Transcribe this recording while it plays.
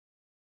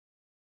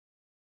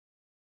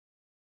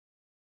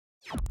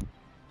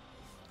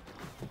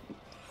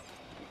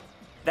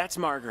That's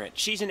Margaret.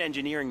 She's an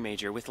engineering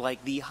major with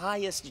like the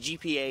highest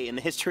GPA in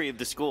the history of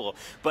the school.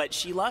 But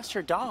she lost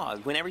her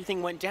dog when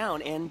everything went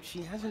down, and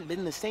she hasn't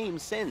been the same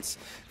since.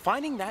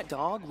 Finding that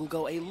dog will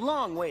go a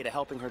long way to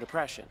helping her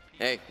depression.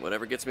 Hey,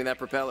 whatever gets me that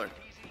propeller.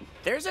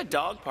 There's a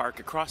dog park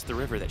across the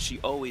river that she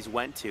always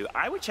went to.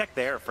 I would check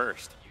there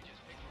first.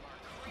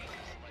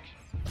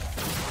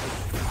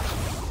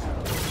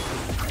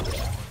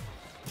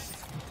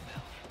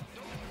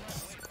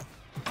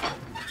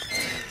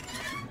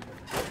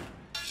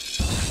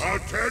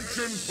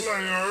 Attention,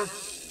 player!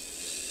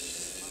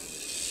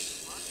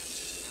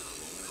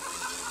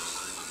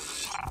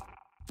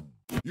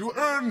 You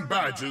earn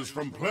badges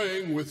from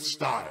playing with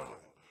style.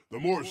 The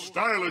more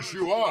stylish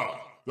you are,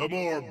 the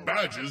more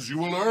badges you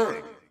will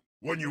earn.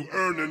 When you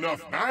earn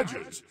enough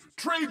badges,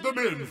 trade them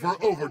in for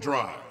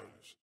overdrives.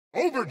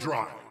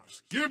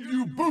 Overdrives give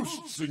you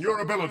boosts in your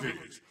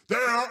abilities.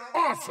 They're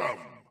awesome!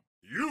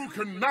 You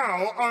can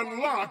now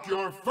unlock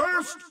your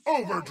first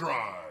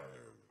overdrive.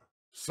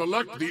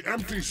 Select the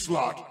empty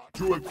slot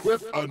to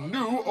equip a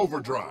new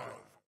overdrive.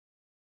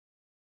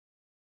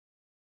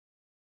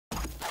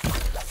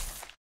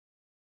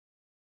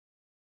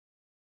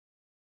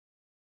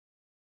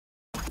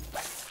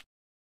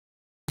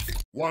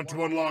 Want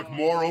to unlock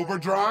more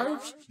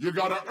overdrives? You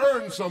gotta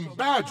earn some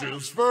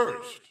badges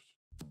first.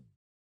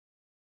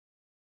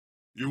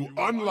 You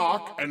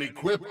unlock and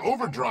equip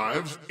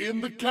overdrives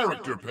in the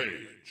character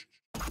page.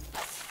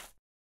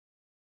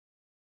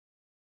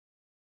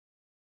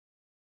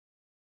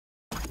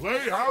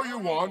 Play how you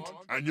want,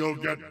 and you'll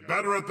get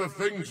better at the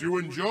things you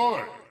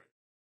enjoy.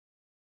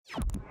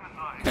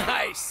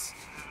 Nice!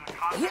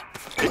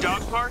 The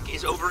dog park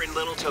is over in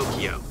Little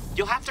Tokyo.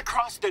 You'll have to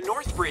cross the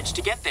North Bridge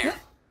to get there.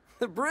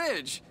 The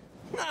bridge?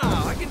 No,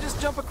 I can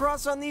just jump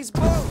across on these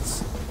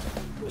boats.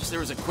 Wish there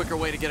was a quicker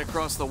way to get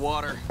across the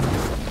water.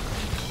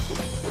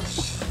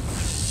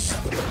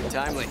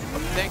 Timely.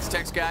 Thanks,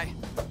 text guy.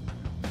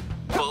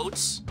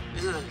 Boats?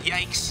 Ugh,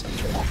 yikes.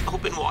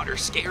 Open water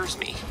scares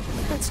me.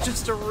 That's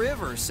just a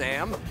river,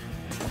 Sam.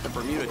 The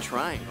Bermuda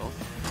Triangle.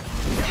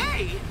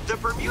 Hey, the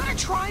Bermuda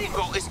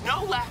Triangle is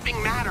no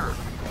laughing matter.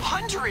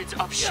 Hundreds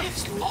of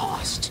ships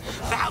lost,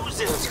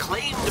 thousands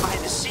claimed by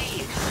the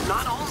sea.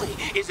 Not only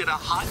is it a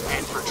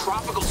hotbed for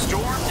tropical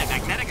storms and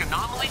magnetic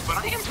anomalies, but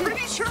I am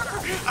pretty sure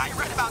I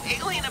read about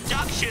alien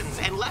abductions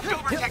and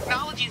leftover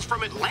technologies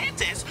from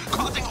Atlantis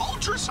causing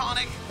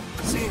ultrasonic...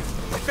 Sam,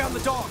 I found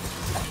the dog.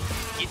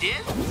 You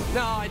did?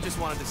 No, I just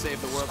wanted to save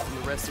the world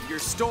from the rest of your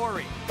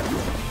story.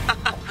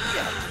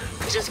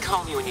 Just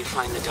call me when you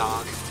find the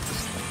dog.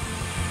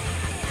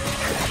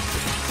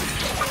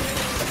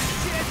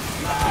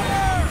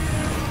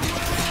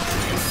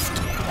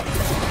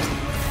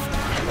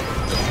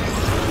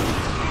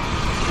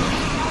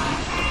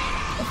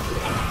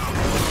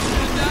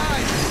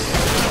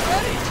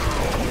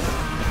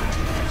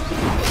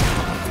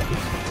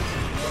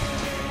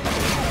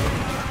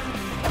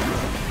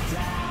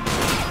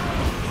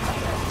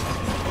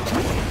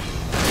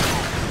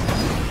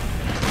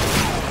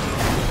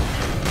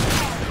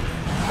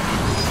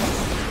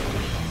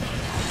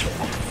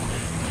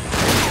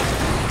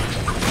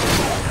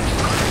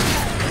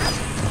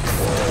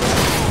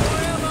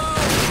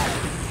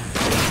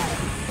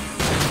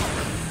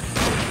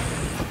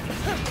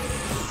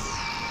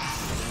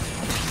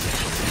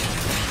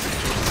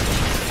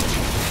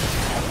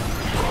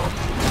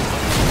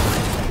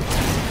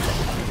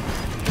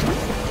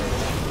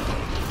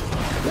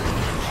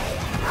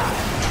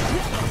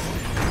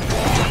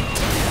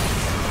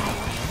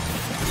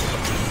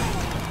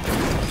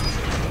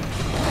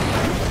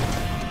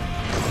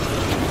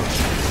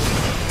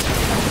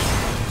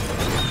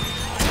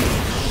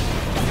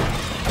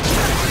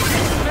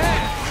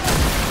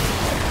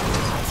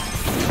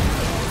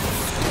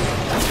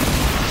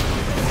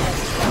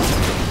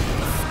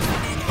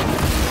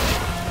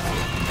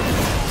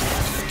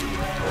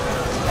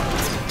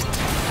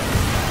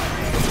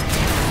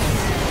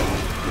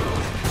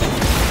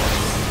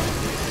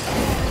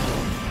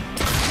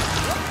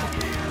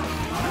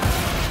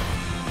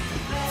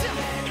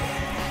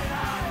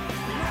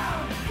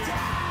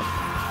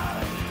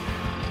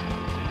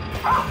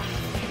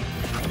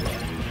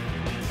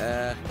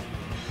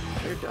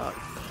 Your dog.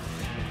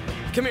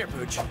 Come here,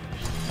 Pooch.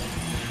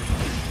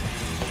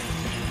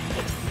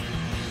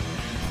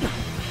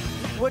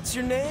 What's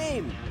your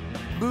name?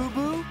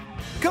 Boo-Boo?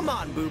 Come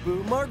on,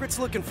 Boo-Boo. Margaret's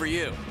looking for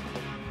you.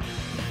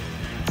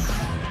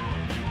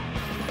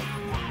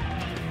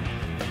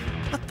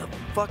 What the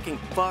fucking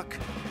fuck?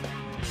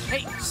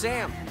 Hey,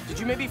 Sam, did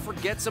you maybe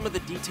forget some of the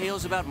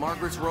details about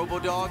Margaret's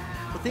robo-dog?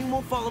 The thing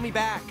won't follow me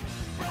back.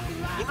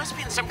 You must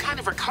be in some kind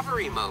of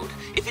recovery mode.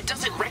 If it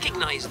doesn't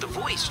recognize the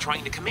voice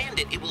trying to command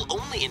it, it will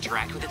only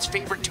interact with its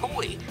favorite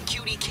toy,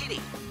 Cutie Kitty.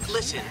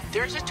 Listen,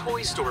 there's a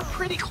toy store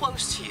pretty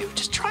close to you.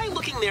 Just try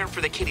looking there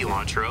for the kitty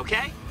launcher,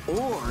 okay?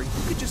 Or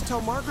you could just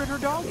tell Margaret her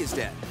dog is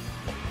dead.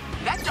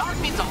 That dog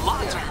means a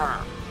lot to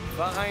her.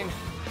 Fine.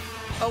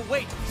 Oh,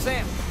 wait,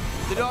 Sam.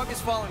 The dog is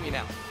following me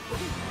now.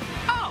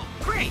 Oh,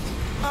 great.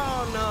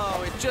 Oh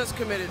no, it just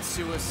committed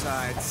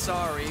suicide.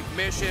 Sorry,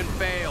 mission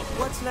failed.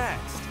 What's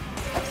next?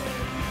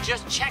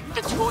 Just check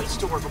the toy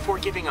store before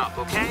giving up,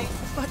 okay?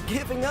 But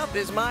giving up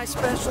is my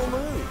special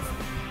move.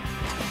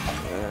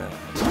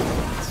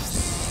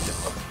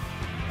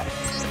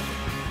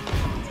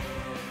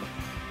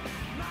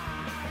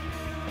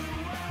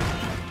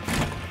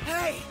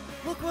 Hey,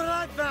 look what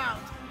I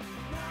found!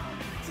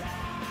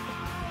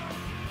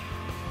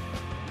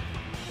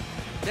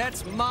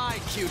 That's my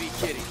cutie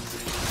kitty.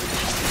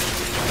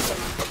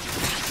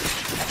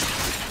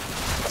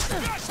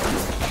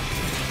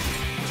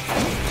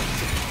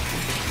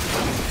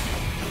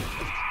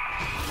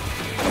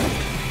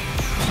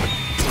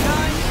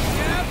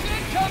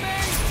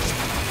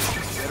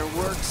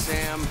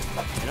 Sam,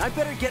 and I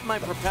better get my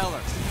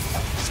propeller.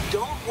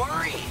 Don't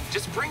worry.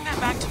 Just bring that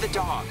back to the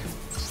dog.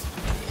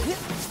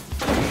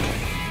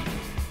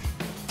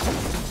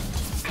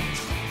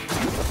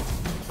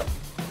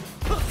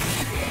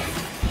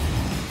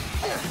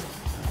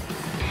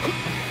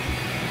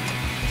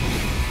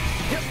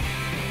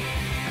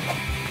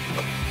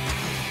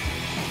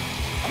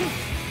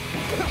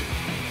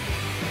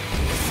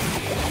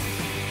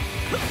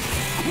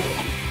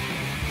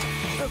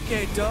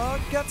 Okay, dog,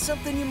 got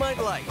something you might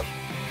like.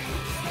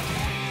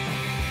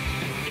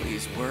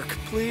 Please work,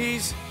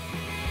 please.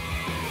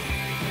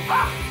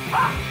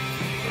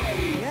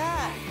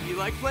 Yeah, you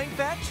like playing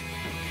fetch?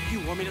 You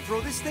want me to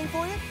throw this thing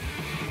for you?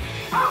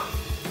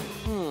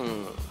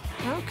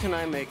 How can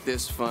I make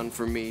this fun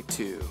for me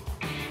too?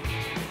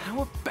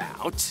 How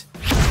about...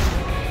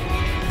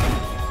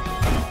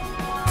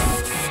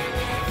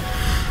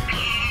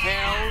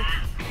 Hell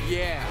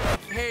yeah.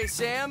 Hey,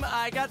 Sam,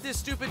 I got this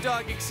stupid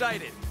dog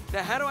excited.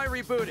 Now, how do I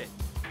reboot it?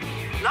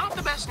 Not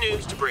the best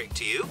news to break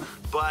to you,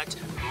 but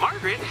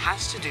Margaret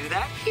has to do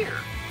that here.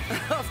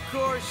 Of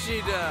course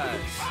she does.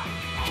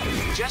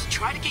 Just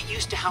try to get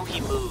used to how he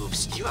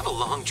moves. You have a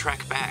long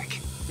trek back.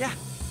 Yeah,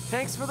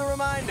 thanks for the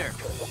reminder.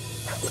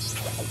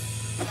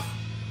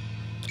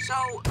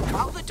 So,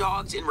 while the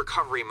dog's in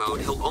recovery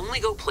mode, he'll only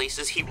go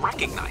places he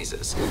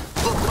recognizes.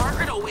 But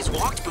Margaret always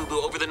walked Boo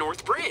Boo over the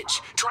North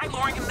Bridge. Try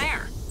luring him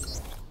there.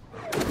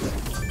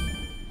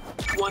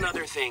 One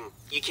other thing,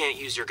 you can't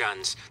use your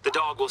guns. The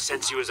dog will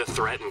sense you as a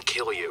threat and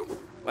kill you.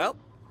 Well,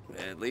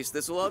 at least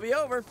this will all be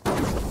over.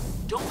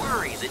 Don't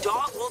worry, the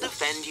dog will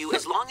defend you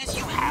as long as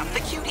you have the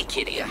cutie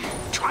kitty.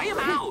 Try him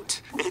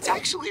out. It's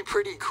actually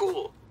pretty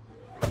cool.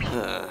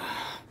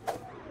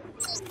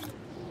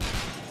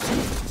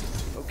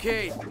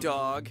 Okay,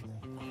 dog.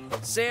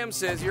 Sam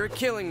says you're a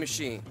killing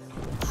machine.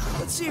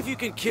 Let's see if you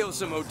can kill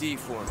some OD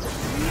for me.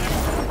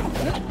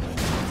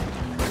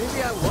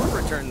 Maybe I won't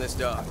return this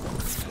dog.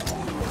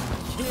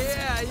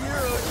 Yeah, you're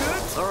a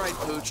good... All right,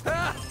 Pooch.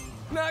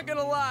 Not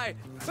gonna lie,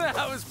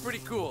 that was pretty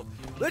cool.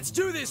 Let's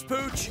do this,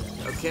 Pooch.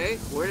 Okay,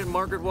 where did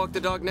Margaret walk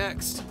the dog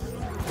next?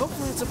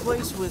 Hopefully it's a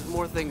place with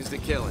more things to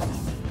kill it.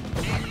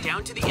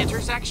 Down to the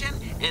intersection,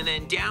 and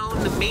then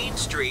down the main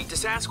street to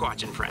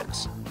Sasquatch and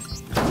Friends.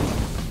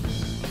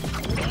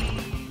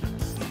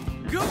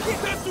 Go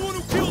get... That's the one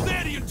who killed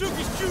Eddie and took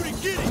his cutie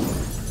kitty!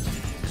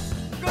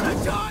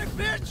 Gonna die,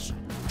 bitch!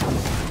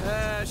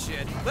 Ah,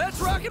 shit. Let's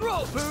rock and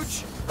roll,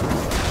 Pooch!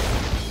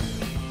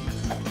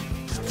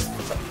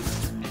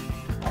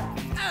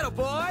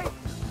 Attaboy!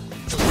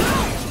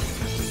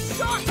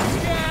 Shock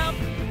scab!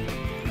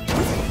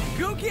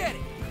 Go get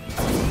it!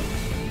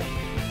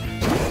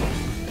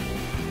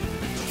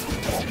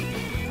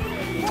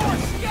 More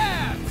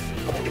scabs!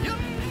 Yep.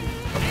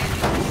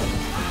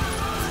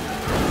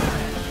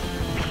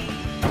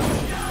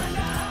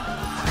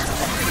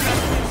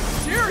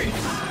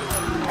 Serious?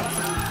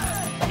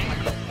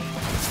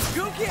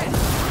 Go get it!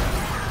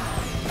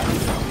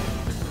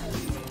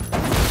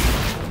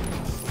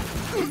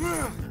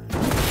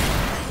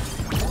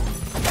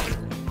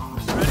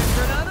 Ready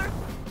for another?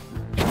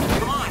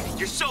 Come on,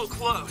 you're so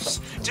close.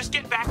 Just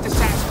get back to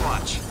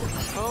Sasquatch.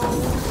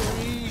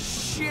 Holy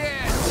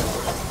shit!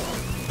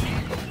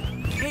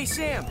 Hey,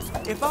 Sam,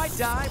 if I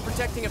die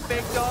protecting a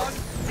fake dog,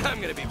 I'm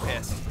gonna be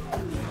pissed.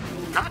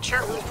 Not sure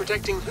who's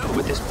protecting who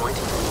at this point.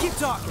 Keep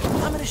talking.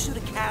 I'm gonna shoot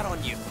a cat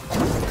on you.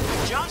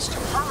 Just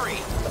hurry.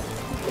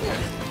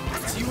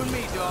 It's you and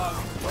me, dog.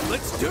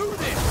 Let's do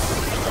this!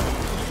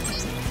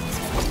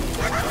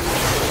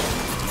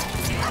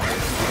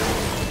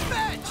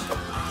 Fetch!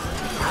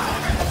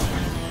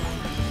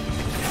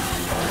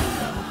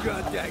 Who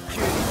got that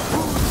kitty?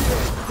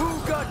 Who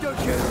got the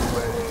kitty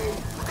ready?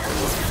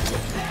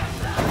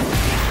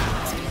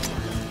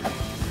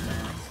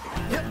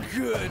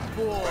 Good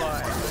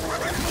boy.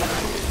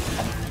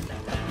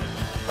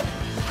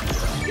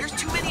 There's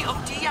too many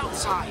OD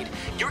outside.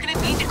 You're gonna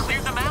need to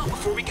clear them out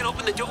before we can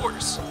open the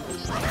doors.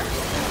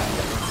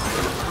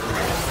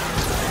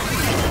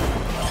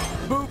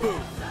 Boo Boo,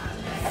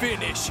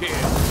 finish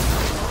him.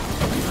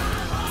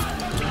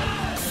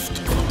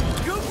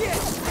 Go get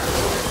it.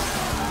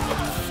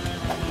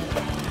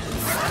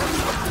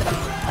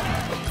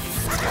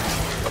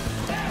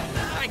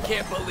 I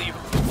can't believe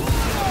it.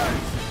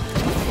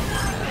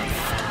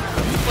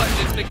 But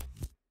it's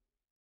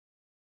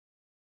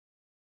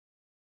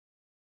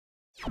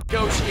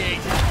Negotiate.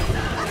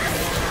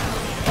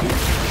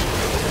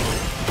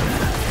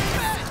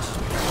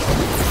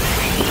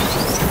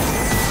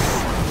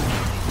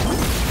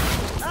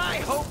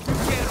 I hope you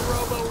get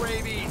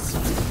robo-rabies.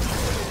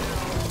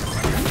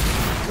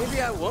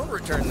 Maybe I won't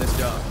return this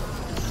dog.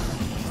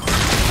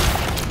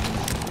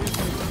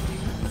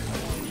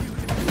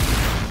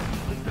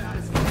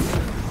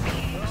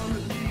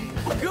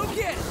 Go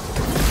get it!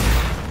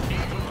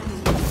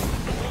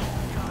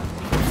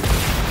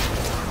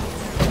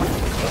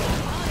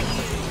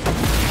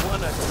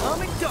 One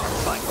atomic dog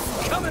fight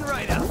coming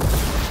right up.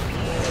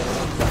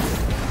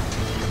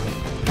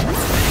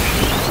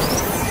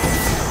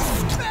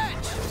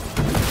 Fetch!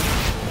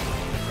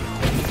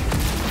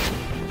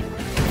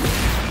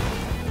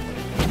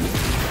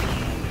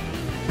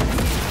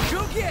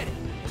 Go get it!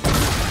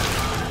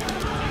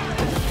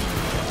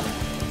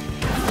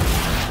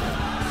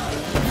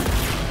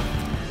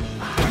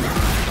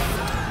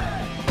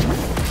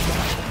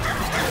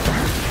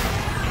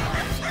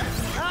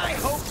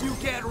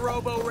 Get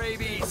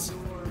robo-rabies!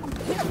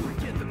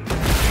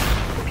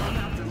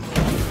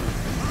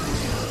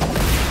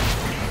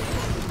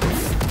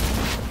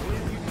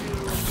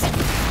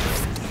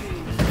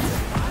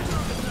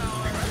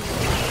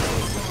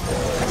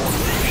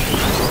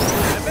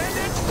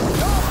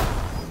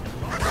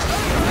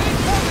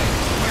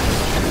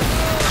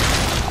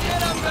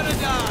 And I'm gonna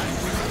die!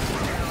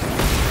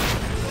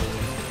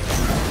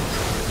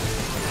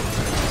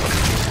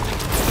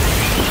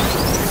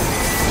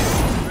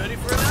 Ready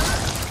for another?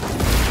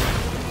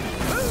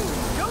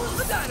 Goes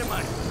the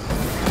dynamite!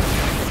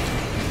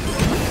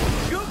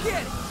 Go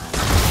get it!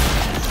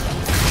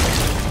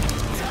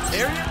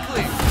 Area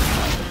clear.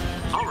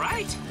 All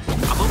right,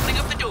 I'm opening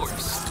up the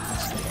doors.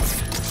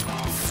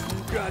 Who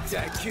got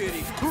that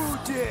kitty? Who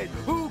did?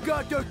 Who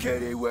got the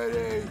kitty,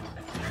 Winnie?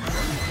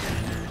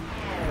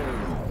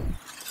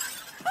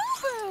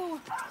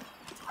 Boo-boo!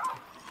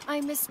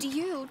 I missed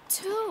you,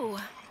 too.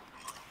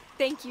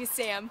 Thank you,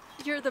 Sam.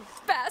 You're the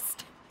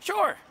best.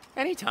 Sure,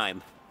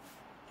 anytime.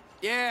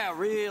 Yeah,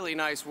 really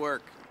nice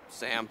work,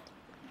 Sam.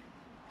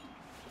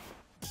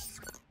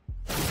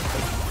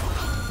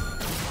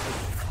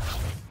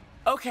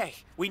 Okay,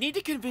 we need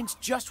to convince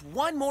just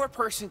one more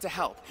person to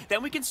help.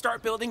 Then we can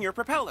start building your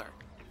propeller.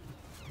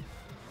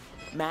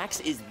 Max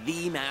is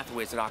the math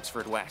whiz at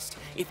Oxford West.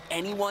 If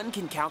anyone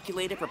can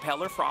calculate a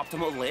propeller for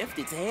optimal lift,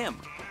 it's him.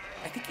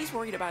 I think he's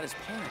worried about his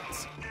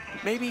parents.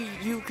 Maybe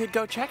you could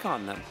go check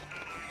on them.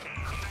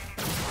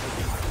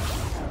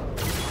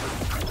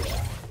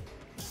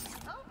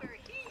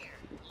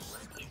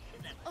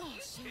 Oh,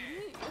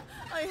 Cherie,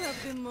 I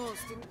have the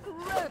most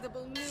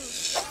incredible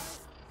news.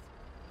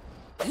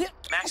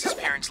 Max's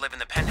parents live in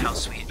the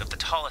penthouse suite of the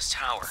tallest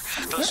tower.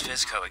 Those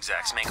Fizco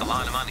execs make a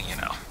lot of money, you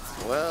know.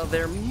 Well,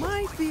 there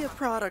might be a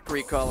product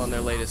recall on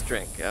their latest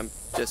drink. I'm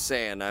just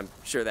saying, I'm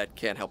sure that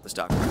can't help the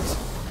stock price.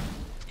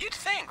 You'd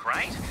think,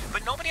 right?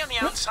 But nobody on the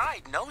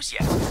outside knows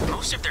yet.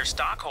 Most of their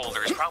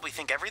stockholders probably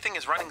think everything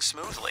is running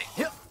smoothly.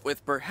 Yep.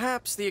 With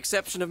perhaps the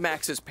exception of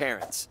Max's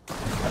parents.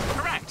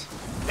 Correct.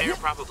 They're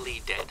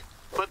probably dead.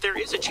 But there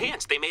is a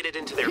chance they made it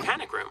into their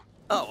panic room.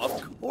 Oh,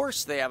 of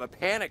course they have a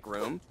panic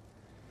room.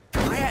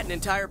 I had an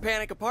entire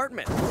panic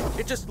apartment.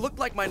 It just looked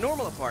like my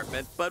normal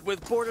apartment, but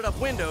with boarded up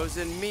windows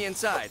and me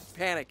inside,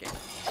 panicking.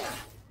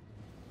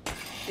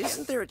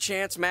 Isn't there a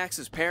chance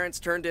Max's parents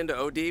turned into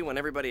OD when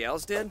everybody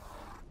else did?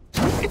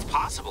 It's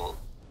possible.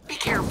 Be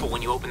careful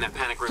when you open that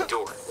panic room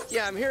door.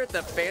 Yeah, I'm here at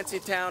the Fancy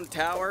Town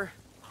Tower.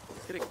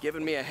 Could have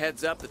given me a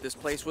heads up that this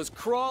place was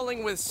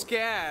crawling with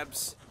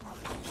scabs.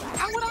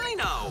 How would I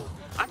know?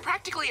 I'm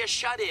practically a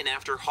shut-in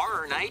after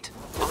horror night.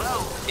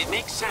 Although, it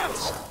makes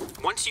sense.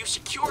 Once you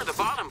secure the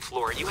bottom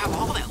floor, you have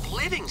all that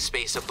living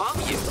space above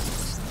you.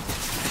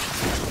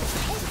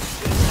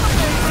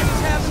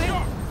 What's happening?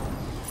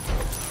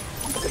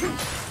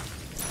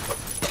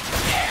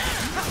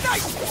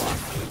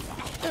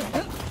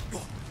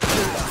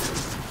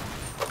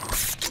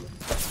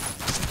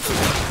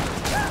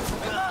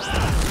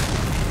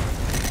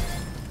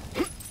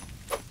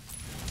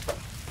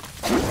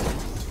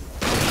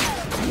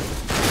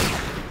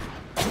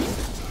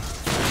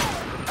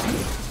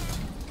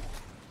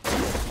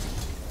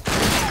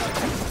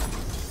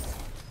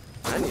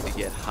 I need to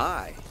get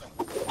high.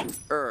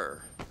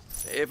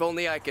 If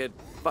only I could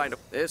find a...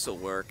 This'll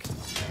work.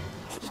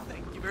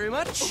 Thank you very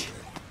much.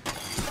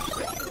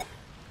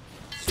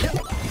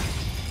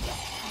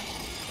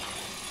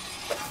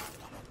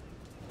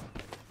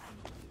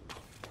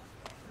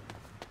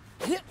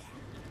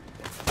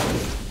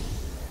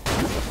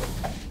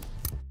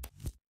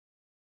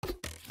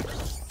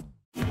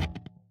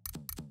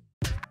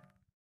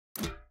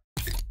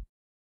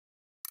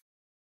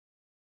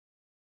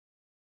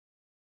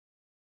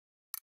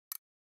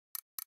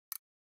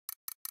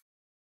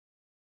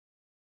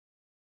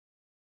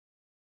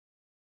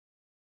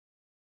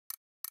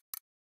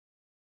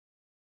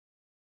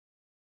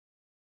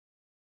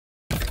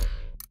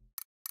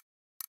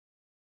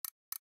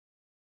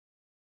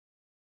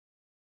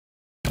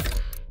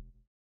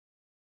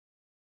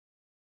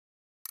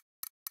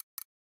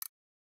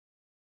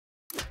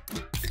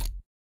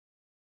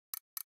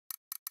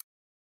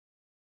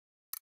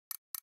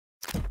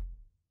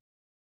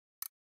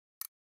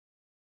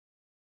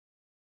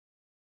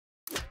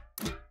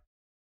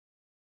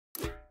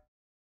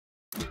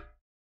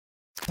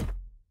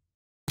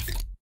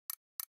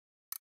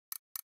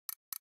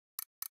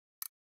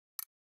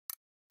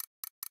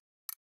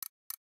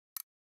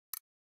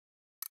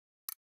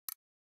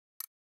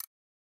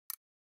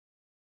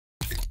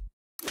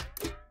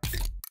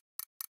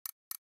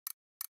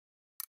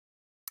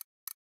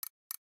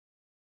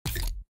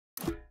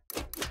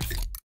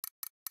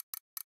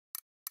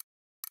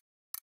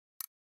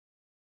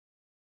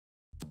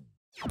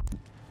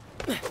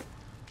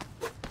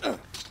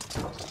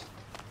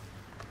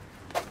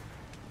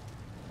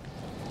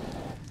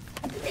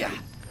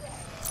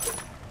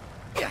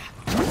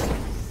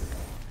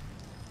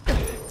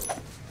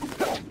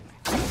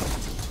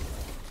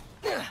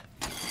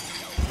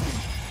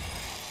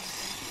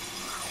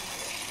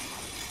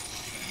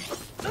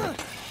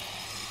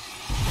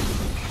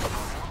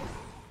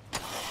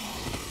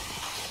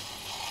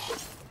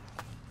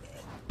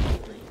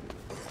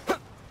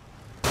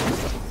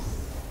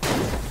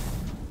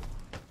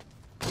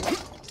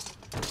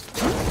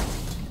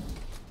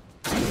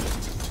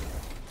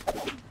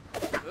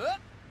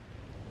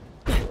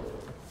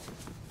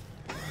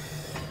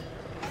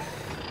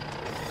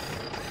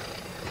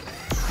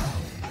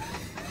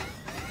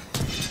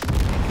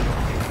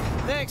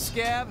 Thanks,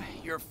 Scab.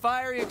 Your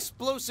fiery,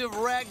 explosive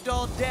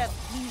ragdoll death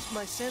pleased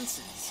my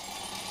senses.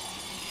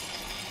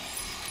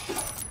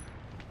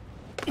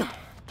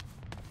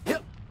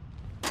 Yep.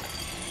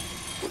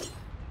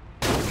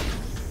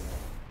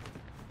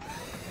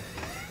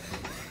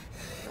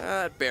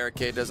 That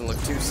barricade doesn't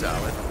look too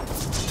solid.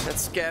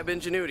 That's Scab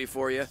ingenuity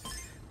for you.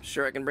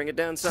 Sure I can bring it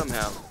down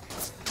somehow.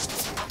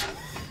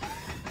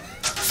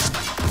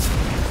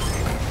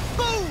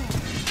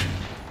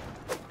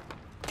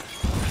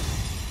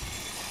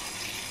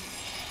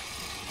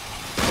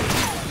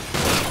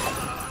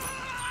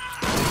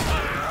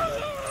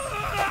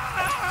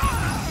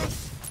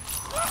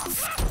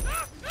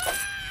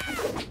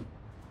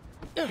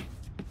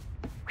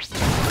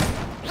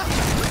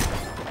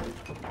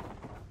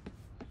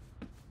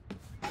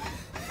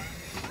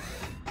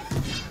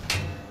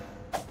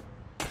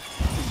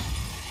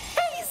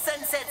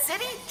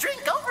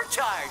 Drink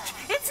Overcharge.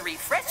 It's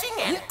refreshing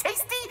and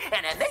tasty,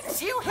 and it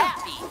makes you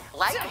happy,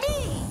 like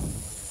me.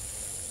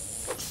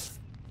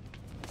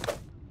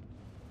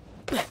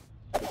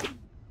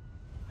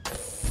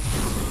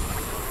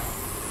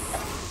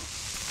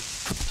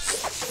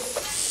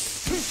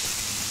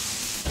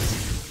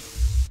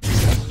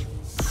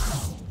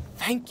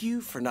 Thank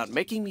you for not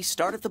making me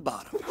start at the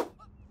bottom.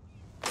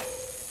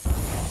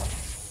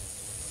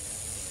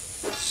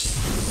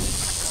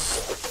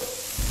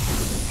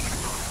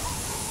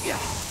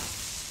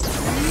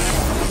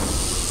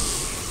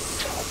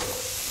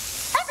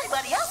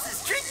 Everybody else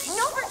is drinking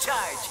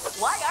Overcharge.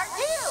 Why aren't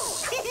you?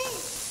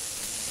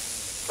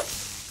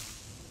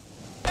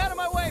 Out of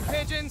my way,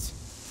 pigeons!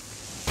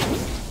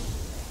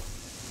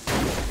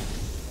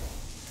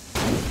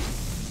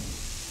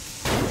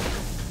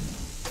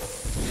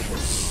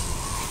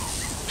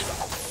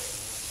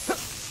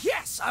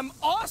 Yes, I'm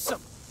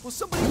awesome! Will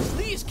somebody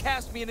please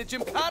cast me in a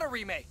Gymkhana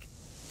remake?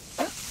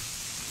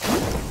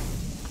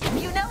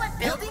 You know what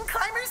building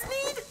climbers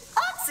need?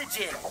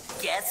 Oxygen.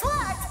 Guess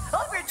what?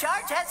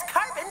 Overcharge has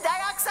carbon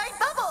dioxide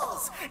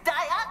bubbles.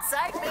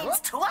 Dioxide means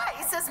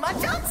twice as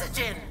much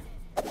oxygen.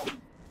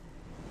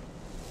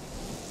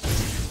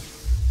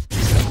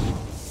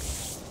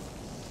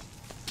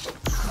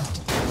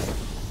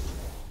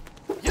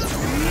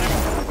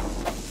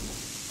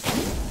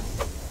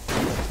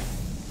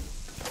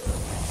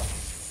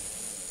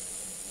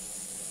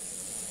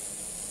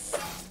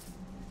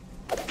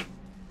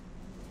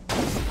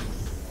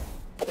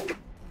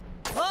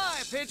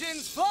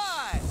 Pigeons,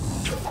 fly!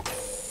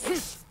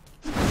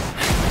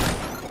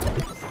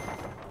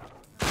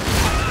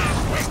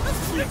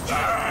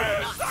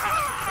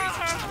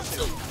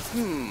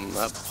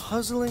 A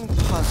puzzling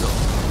puzzle.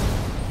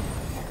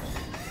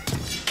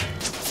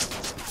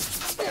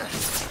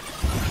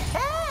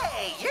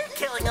 Hey, you're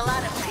killing a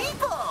lot of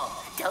people.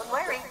 Don't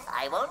worry,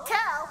 I won't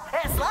tell,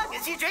 as long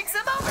as you drink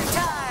some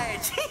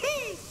Overcharge.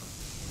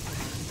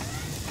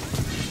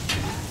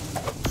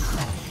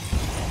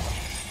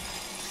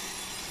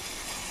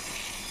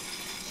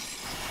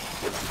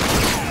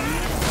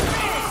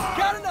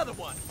 Got another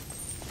one!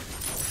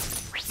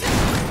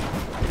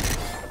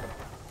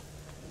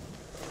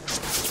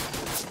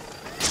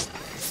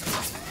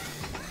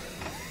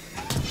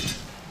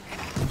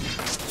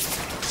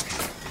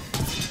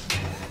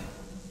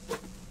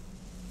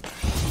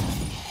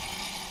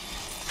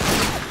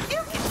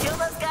 You can kill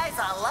those guys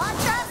a lot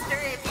faster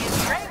if you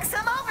drink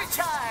some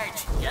Overcharge.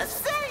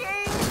 Just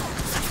saying.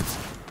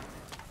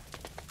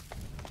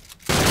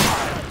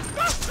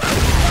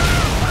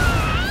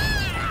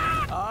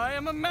 I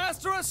am a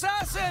master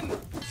assassin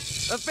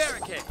of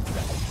barricade.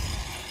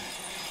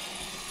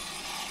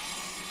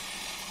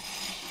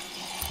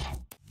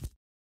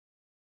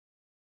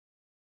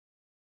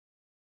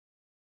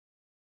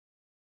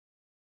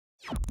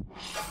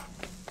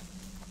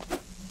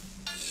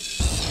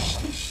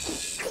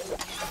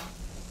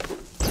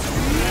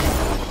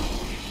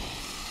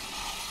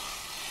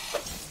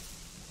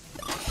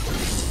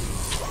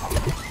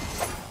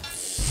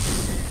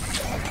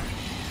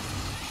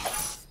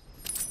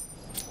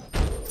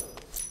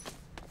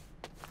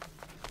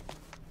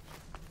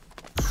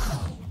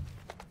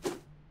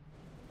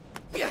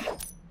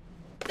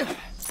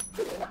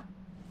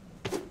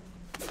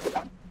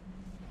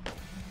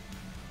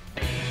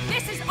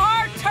 This is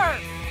our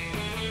turf!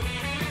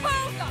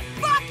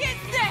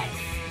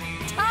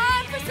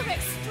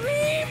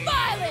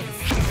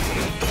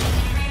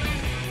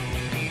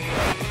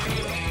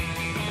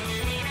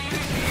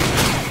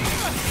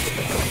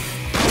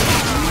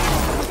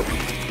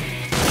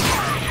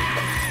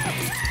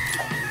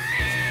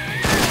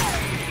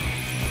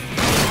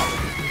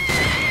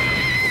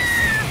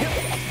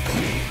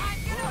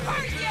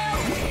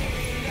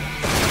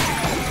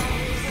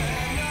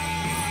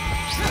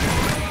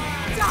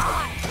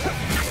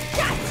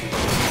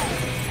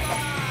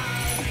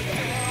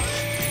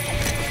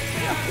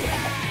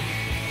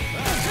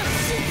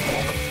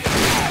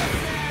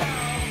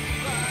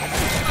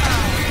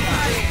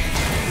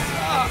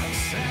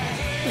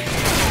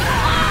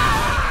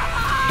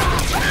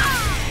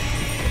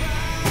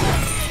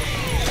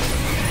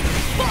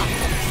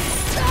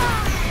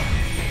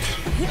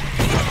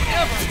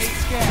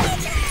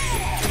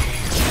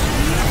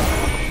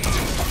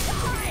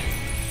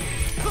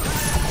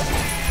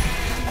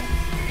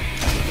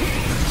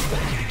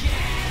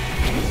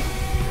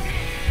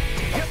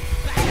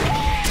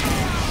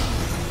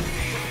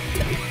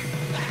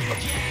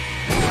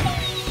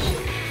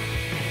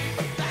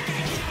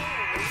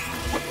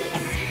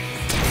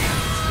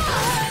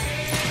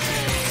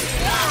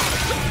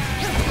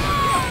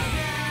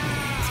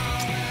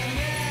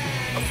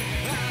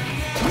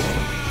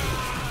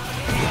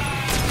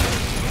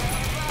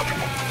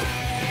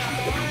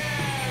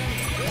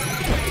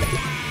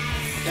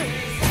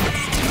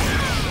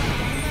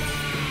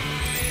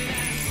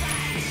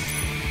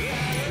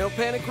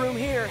 panic room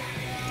here.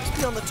 Must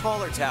be on the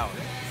taller tower.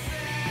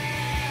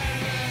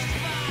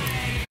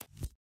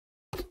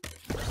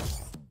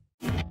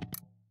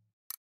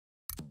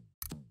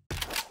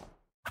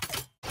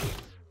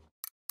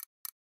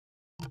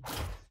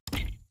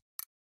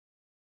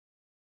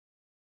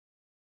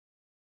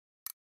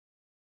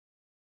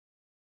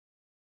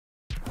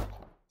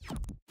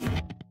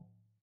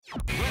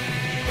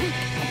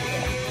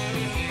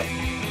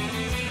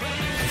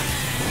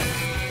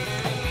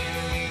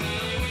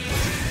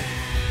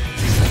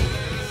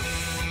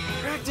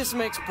 Practice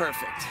makes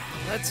perfect.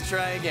 Let's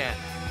try again.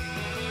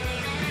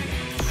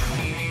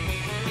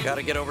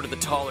 Gotta get over to the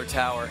taller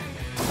tower.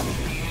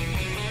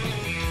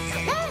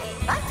 Hey,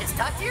 I just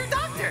talked to your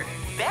doctor.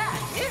 Bad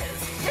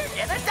news, you're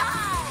gonna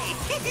die.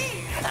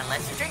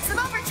 Unless you drink some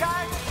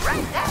Overcharge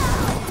right now.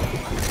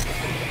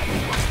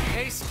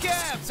 Hey,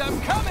 Scabs, I'm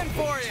coming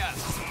for you!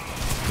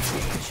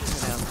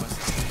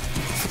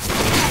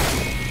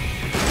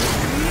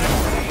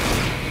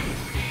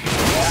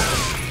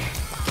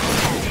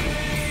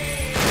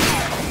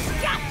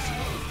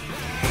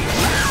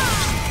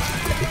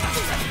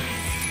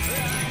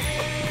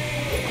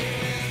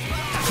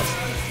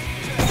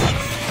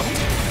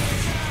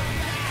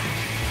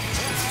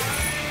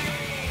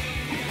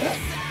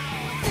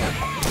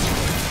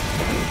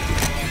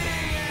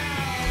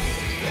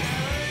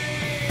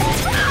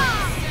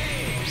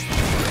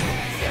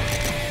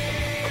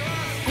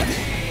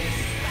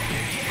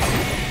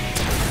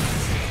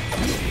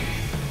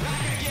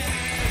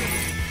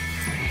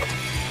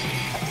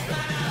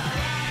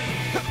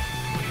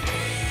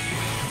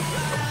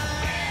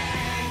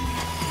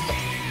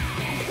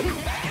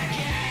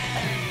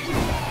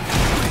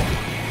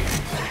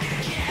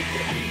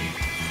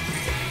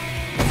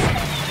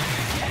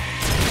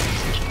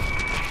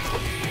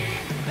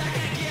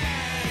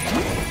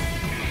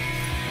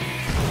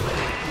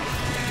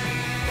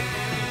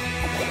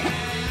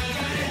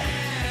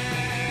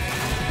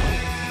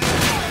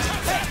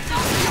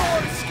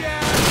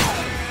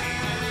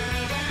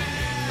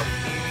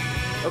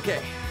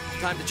 Okay,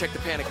 time to check the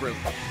panic room.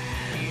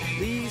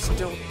 Please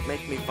don't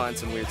make me find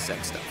some weird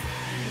sex stuff.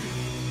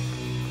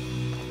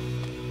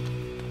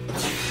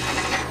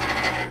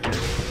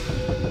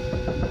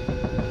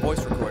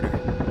 Voice recorder.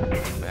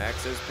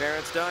 Max's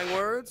parents' dying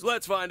words?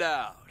 Let's find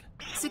out.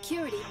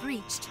 Security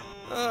breached.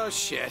 Oh,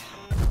 shit.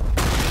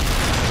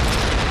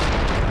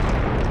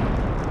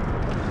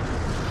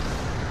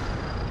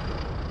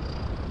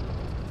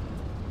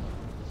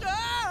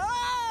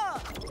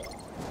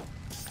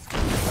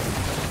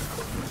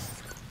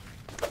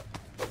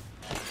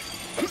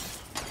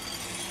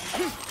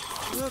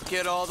 Look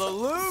at all the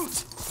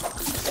loot!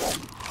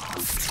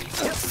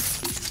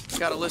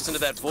 Gotta listen to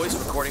that voice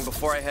recording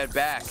before I head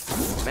back.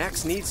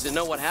 Max needs to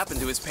know what happened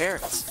to his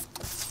parents.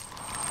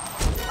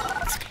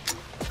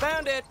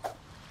 Found it!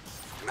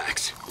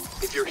 Max,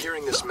 if you're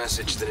hearing this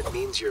message, then it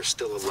means you're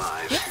still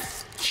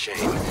alive.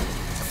 Shame.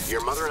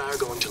 Your mother and I are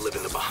going to live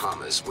in the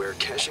Bahamas. We're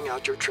cashing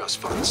out your trust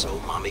fund so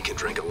Mommy can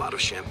drink a lot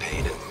of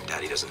champagne and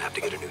Daddy doesn't have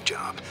to get a new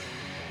job.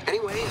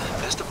 Anyway,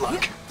 best of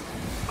luck.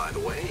 By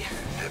the way,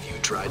 have you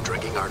tried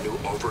drinking our new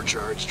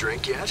overcharged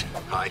drink yet?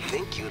 I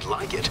think you'd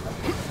like it.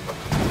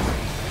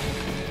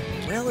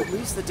 Well, at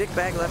least the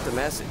dickbag left a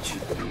message.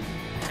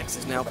 Max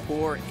is now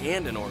poor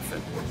and an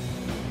orphan.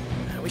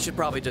 We should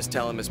probably just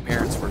tell him his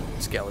parents were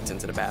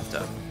skeletons in a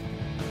bathtub.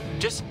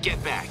 Just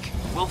get back.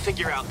 We'll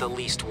figure out the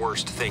least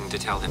worst thing to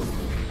tell him.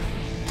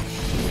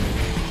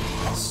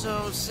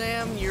 So,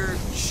 Sam, you're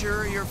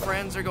sure your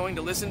friends are going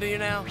to listen to you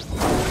now?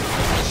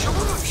 Sure,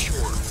 I'm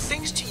sure.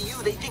 Thanks to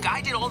you, they think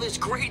I did all this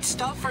great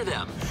stuff for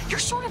them. You're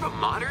sort of a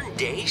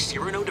modern-day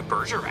Cyrano de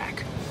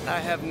Bergerac. I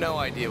have no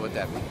idea what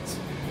that means.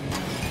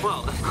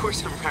 Well, of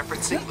course I'm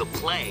referencing the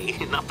play,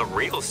 not the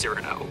real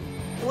Cyrano.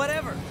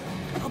 Whatever.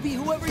 I'll be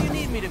whoever you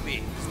need me to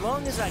be, as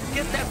long as I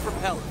get that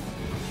propeller.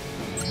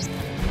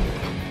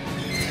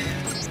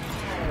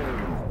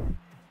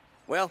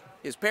 Well,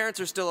 his parents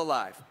are still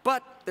alive,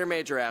 but they're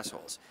major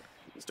assholes.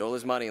 He stole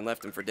his money and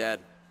left him for dead.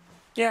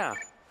 Yeah.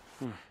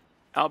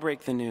 I'll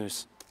break the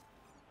news.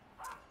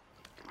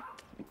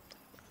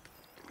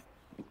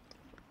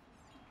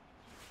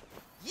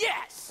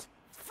 Yes!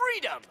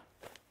 Freedom!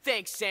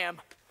 Thanks,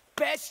 Sam.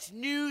 Best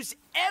news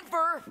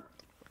ever!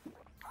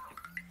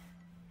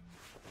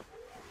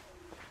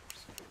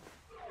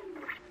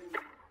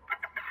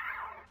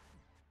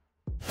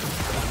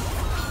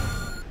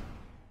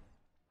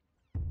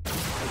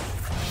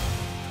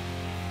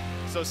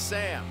 So,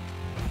 Sam,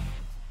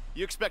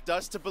 you expect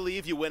us to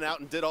believe you went out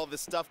and did all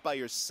this stuff by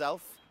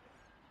yourself?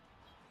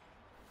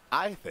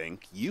 I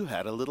think you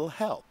had a little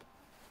help.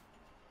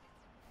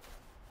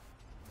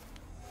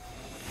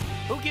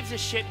 Who gives a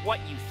shit what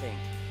you think?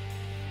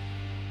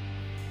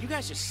 You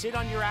guys just sit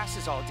on your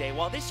asses all day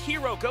while this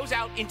hero goes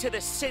out into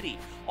the city,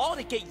 all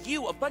to get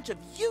you a bunch of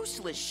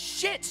useless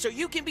shit so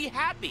you can be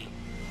happy.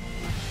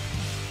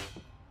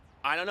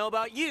 I don't know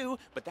about you,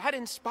 but that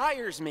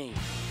inspires me.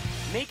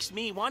 Makes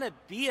me want to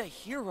be a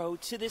hero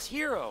to this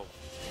hero.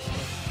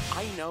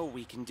 I know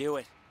we can do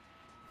it.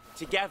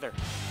 Together.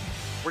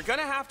 We're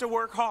gonna have to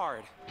work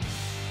hard,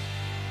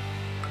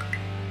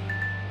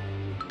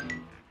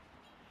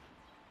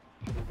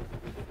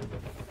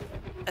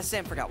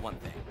 Sam forgot one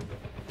thing.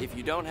 If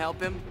you don't help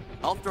him,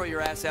 I'll throw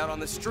your ass out on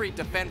the street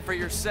to fend for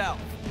yourself.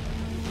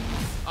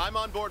 I'm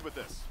on board with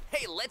this.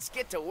 Hey, let's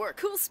get to work.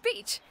 Cool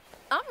speech.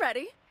 I'm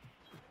ready.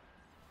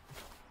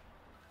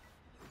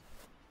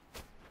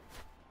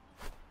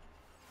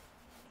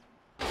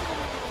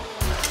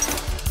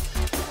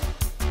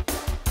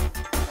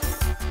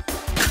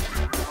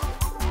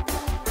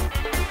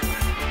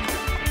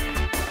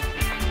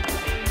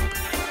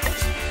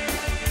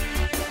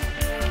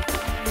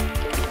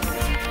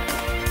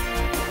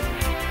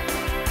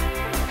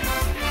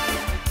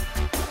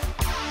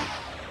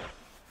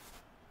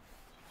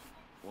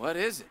 What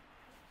is it?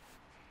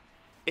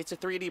 It's a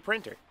 3D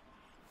printer.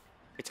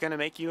 It's gonna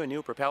make you a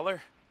new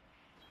propeller.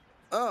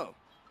 Oh,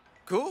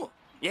 cool.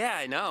 Yeah,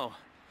 I know.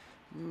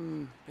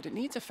 But it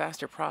needs a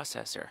faster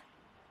processor.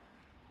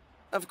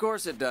 Of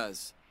course it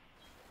does.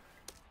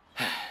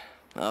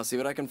 I'll see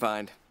what I can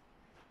find.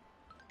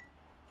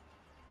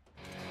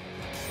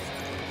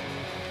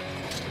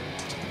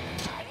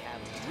 I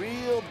have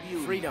real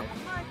beauty. Freedom.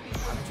 I'm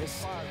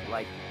just,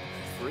 like,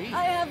 free.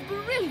 I have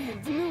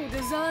brilliant new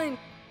design.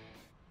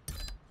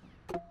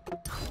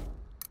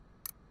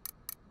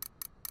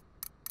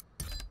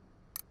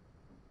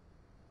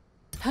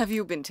 Have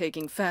you been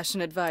taking fashion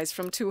advice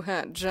from Two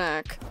Hat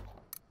Jack?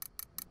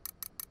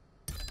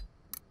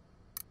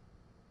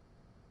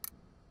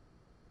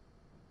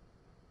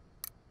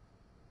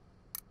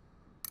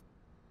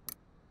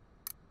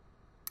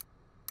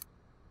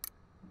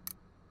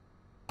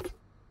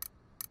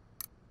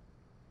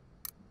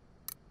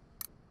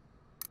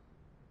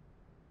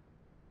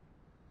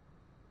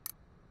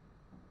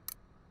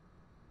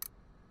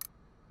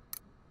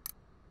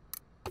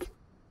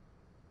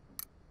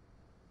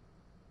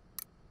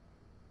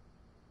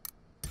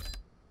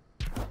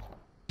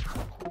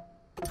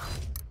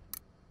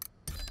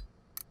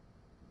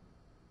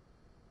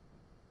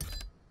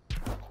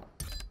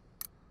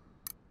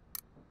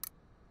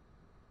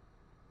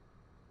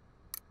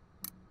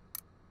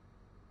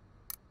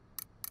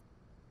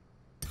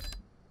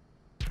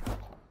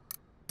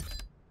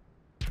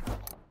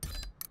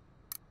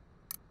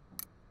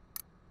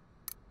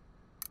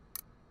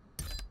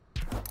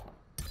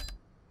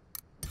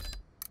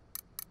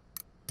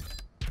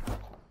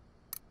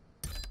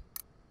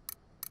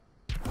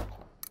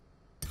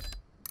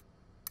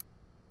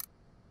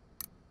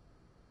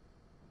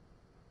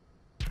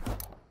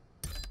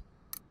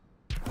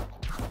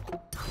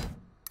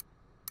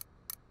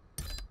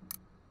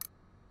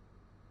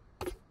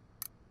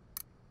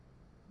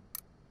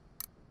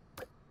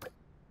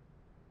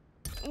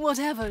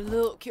 Whatever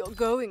look you're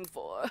going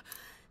for,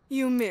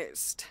 you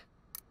missed.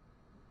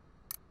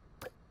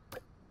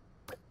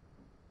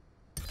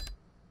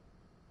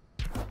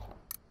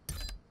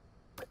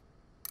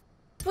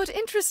 What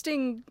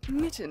interesting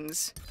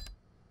mittens.